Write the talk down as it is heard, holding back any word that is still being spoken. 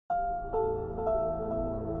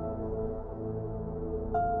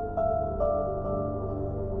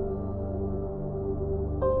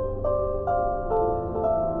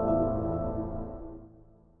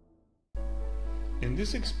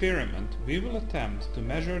this experiment, we will attempt to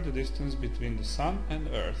measure the distance between the Sun and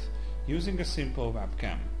Earth using a simple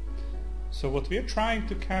webcam. So what we are trying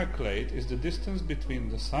to calculate is the distance between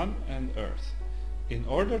the Sun and Earth. In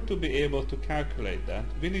order to be able to calculate that,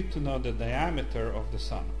 we need to know the diameter of the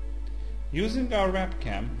Sun. Using our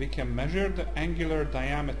webcam, we can measure the angular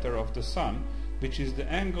diameter of the Sun, which is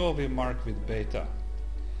the angle we mark with beta.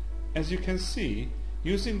 As you can see,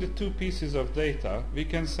 using the two pieces of data, we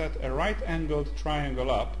can set a right-angled triangle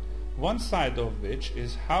up, one side of which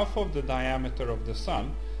is half of the diameter of the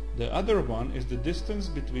Sun, the other one is the distance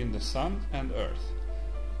between the Sun and Earth.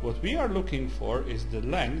 What we are looking for is the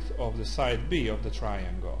length of the side B of the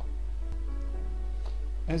triangle.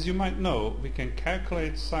 As you might know, we can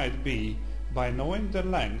calculate side B by knowing the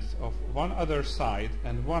length of one other side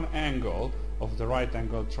and one angle of the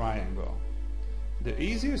right-angled triangle. The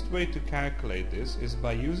easiest way to calculate this is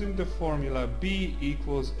by using the formula B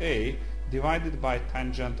equals A divided by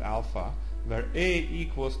tangent alpha, where A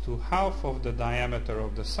equals to half of the diameter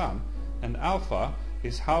of the Sun and alpha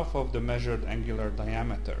is half of the measured angular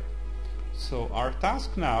diameter. So our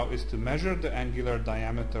task now is to measure the angular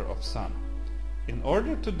diameter of Sun. In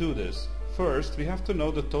order to do this, first we have to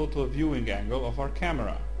know the total viewing angle of our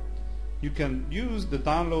camera. You can use the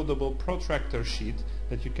downloadable protractor sheet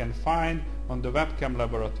that you can find on the WebCam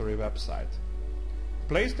Laboratory website.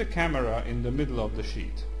 Place the camera in the middle of the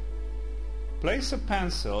sheet. Place a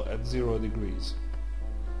pencil at 0 degrees.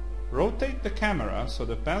 Rotate the camera so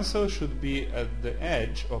the pencil should be at the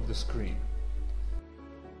edge of the screen.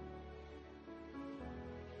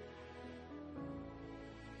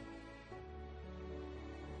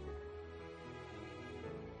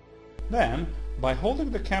 Then, by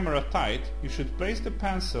holding the camera tight, you should place the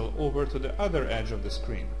pencil over to the other edge of the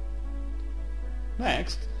screen.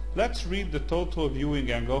 Next, let's read the total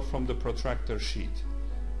viewing angle from the protractor sheet.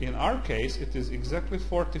 In our case, it is exactly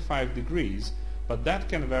 45 degrees, but that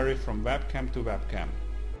can vary from webcam to webcam.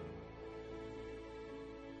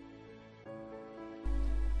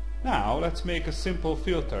 Now, let's make a simple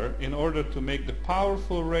filter in order to make the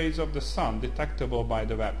powerful rays of the Sun detectable by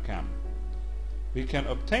the webcam. We can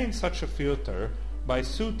obtain such a filter by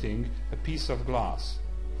suiting a piece of glass.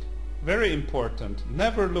 Very important,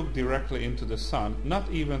 never look directly into the Sun,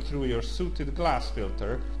 not even through your suited glass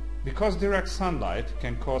filter, because direct sunlight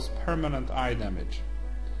can cause permanent eye damage.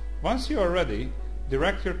 Once you are ready,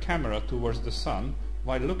 direct your camera towards the Sun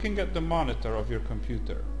while looking at the monitor of your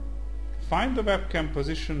computer. Find the webcam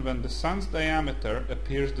position when the Sun's diameter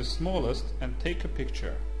appears the smallest and take a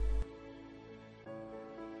picture.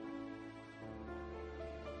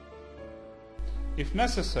 If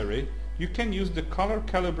necessary, you can use the color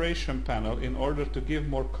calibration panel in order to give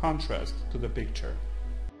more contrast to the picture.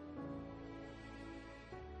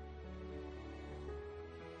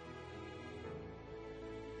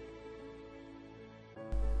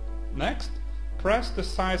 Next, press the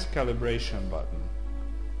size calibration button.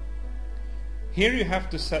 Here you have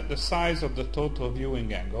to set the size of the total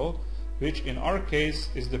viewing angle, which in our case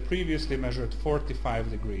is the previously measured 45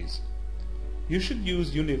 degrees. You should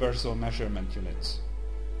use universal measurement units.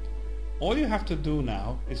 All you have to do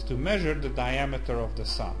now is to measure the diameter of the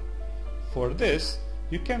Sun. For this,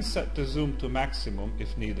 you can set the zoom to maximum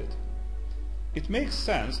if needed. It makes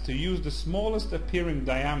sense to use the smallest appearing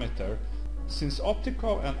diameter, since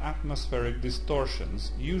optical and atmospheric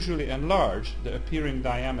distortions usually enlarge the appearing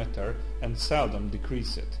diameter and seldom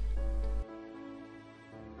decrease it.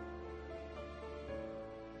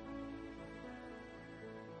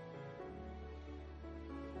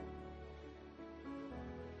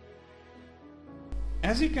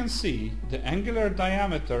 As you can see, the angular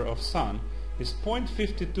diameter of Sun is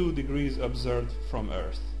 0.52 degrees observed from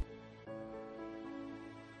Earth.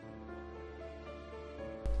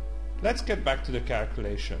 Let's get back to the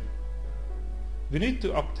calculation. We need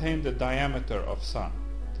to obtain the diameter of Sun.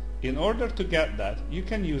 In order to get that, you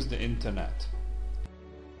can use the internet.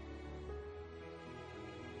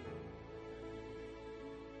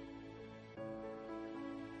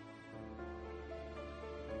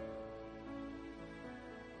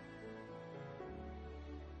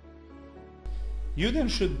 You then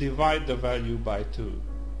should divide the value by 2.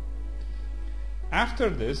 After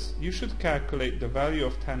this, you should calculate the value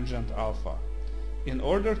of tangent alpha. In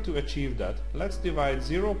order to achieve that, let's divide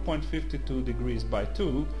 0.52 degrees by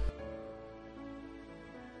 2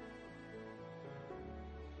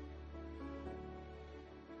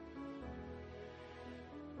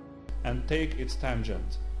 and take its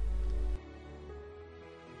tangent.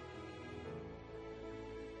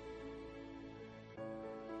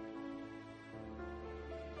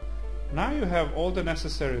 Now you have all the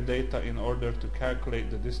necessary data in order to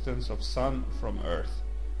calculate the distance of Sun from Earth.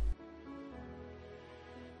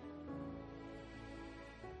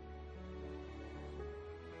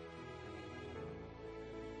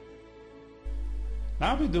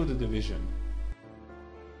 Now we do the division.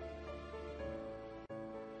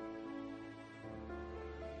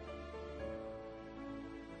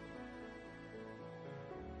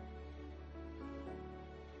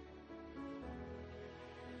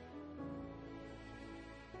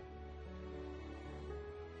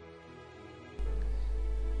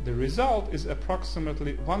 The result is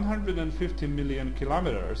approximately 150 million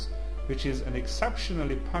kilometers, which is an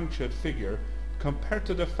exceptionally punctured figure compared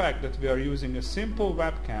to the fact that we are using a simple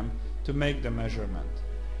webcam to make the measurement.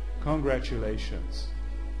 Congratulations!